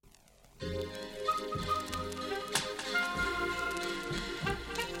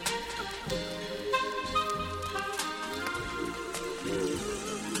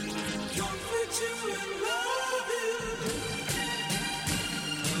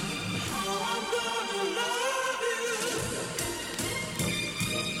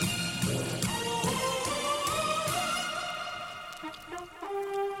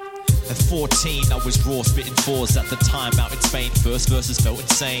14, I was raw, spitting fours at the time out in Spain. First verses felt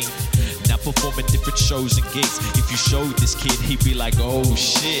insane. Now performing different shows and gigs. If you showed this kid, he'd be like, oh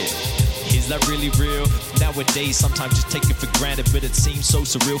shit, is that really real? Nowadays, sometimes just take it for granted, but it seems so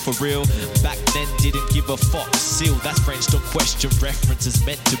surreal for real. Back then, didn't give a fuck. Still, that's French, don't question references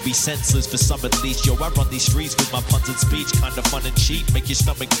meant to be senseless for some at least. Yo, I run these streets with my puns and speech, kinda fun and cheap, make your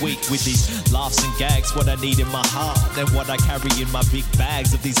stomach weak with these laughs and gags. What I need in my heart, and what I carry in my big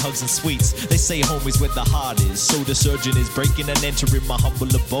bags of these hugs and sweets. They say home is where the heart is, so the surgeon is breaking and entering my humble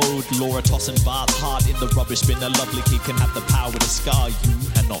abode. Laura tossing Bart's heart in the rubbish bin. A lovely kid can have the power to scar you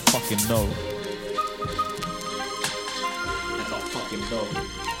and not fucking know. And not fucking know.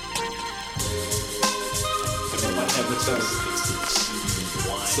 If no one ever does,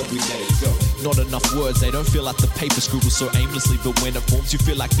 so we let it go. Not enough words, they don't feel like the paper scribbles so aimlessly, but when it forms you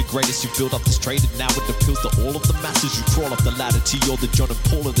feel like the greatest. You build up this trade and now it appeals to all of the masses. You crawl up the ladder to you're the John and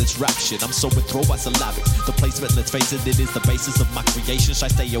Paul of this rap shit. I'm so enthralled by syllabics. The placement, let's face it, it is the basis of my creation.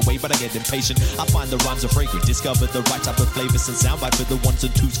 Should I stay away, but I get impatient. I find the rhymes are fragrant, discover the right type of flavors and soundbite for the ones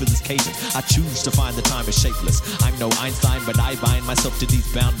and twos for this occasion. I choose to find the time is shapeless. I'm no Einstein, but I bind myself to these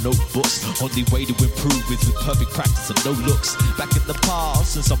bound notebooks. Only way to improve is with perfect practice and no looks. Back in the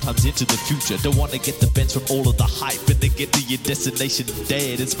past and sometimes into the future. Don't want to get the bends from all of the hype and then get to your destination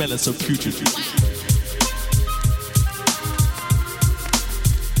dead and smelling so putrid.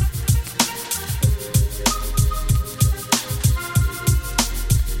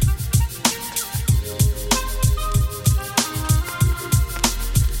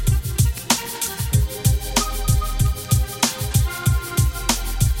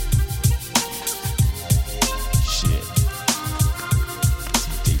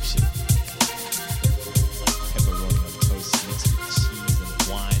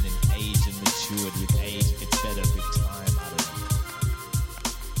 With age, it gets better with time. I don't